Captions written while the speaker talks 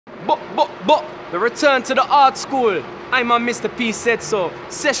The return to the art school. I'm on Mr. P said so.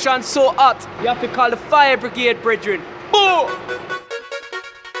 Session so hot, you have to call the fire brigade, brethren. Boo!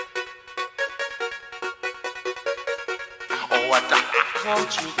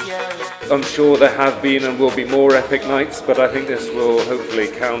 I'm sure there have been and will be more epic nights, but I think this will hopefully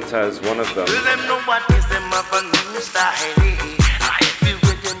count as one of them.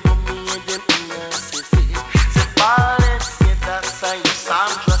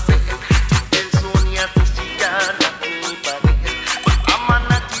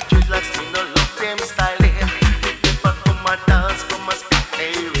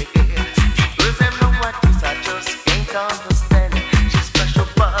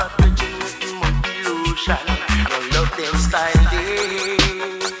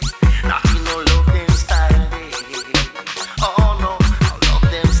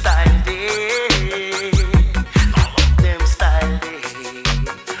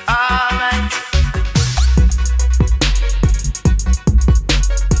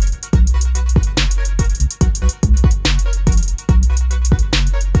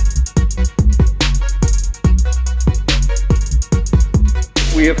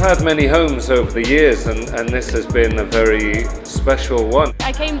 We have had many homes over the years, and this has been a very special one.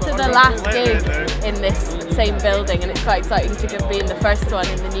 I came to the last gig in this same building, and it's quite exciting to be in the first one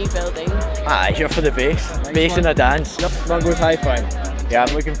in the new building. Here for the bass and a dance. Mungo's Hi-Fi. Yeah,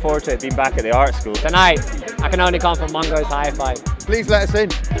 I'm looking forward to it being back at the art school. Tonight, I can only come from Mungo's Hi-Fi. Please let us in.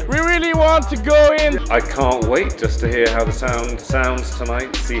 We really want to go in. I can't wait just to hear how the sound sounds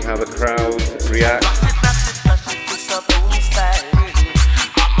tonight, see how the crowd reacts.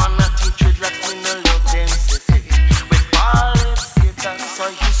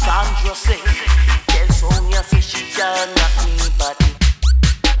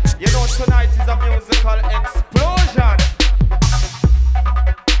 You know, tonight is a musical explosion.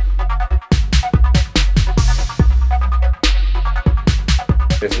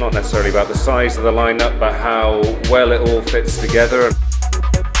 It's not necessarily about the size of the lineup, but how well it all fits together.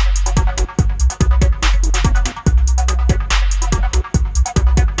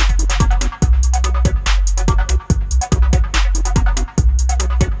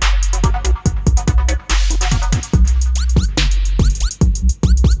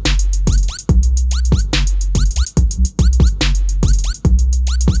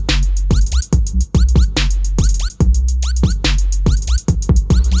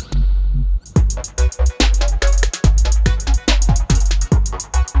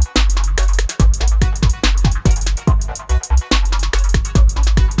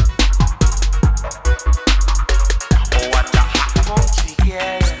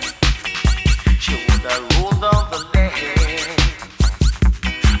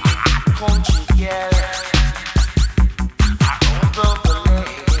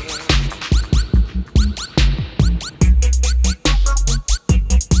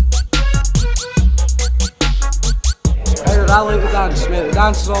 I like the dance, mate. The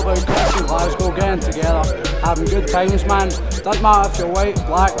dance is all about Glasgow, Glasgow, getting together, having good times, man. Doesn't matter if you're white,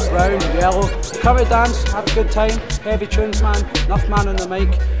 black, brown, yellow. Come to dance, have a good time, heavy tunes, man. Enough man on the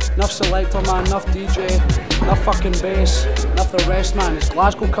mic, enough selector, man, enough DJ, enough fucking bass, enough the rest, man. It's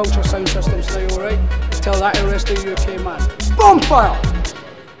Glasgow culture, sound system style, alright? Tell that to the rest of the UK, man. Bonfire!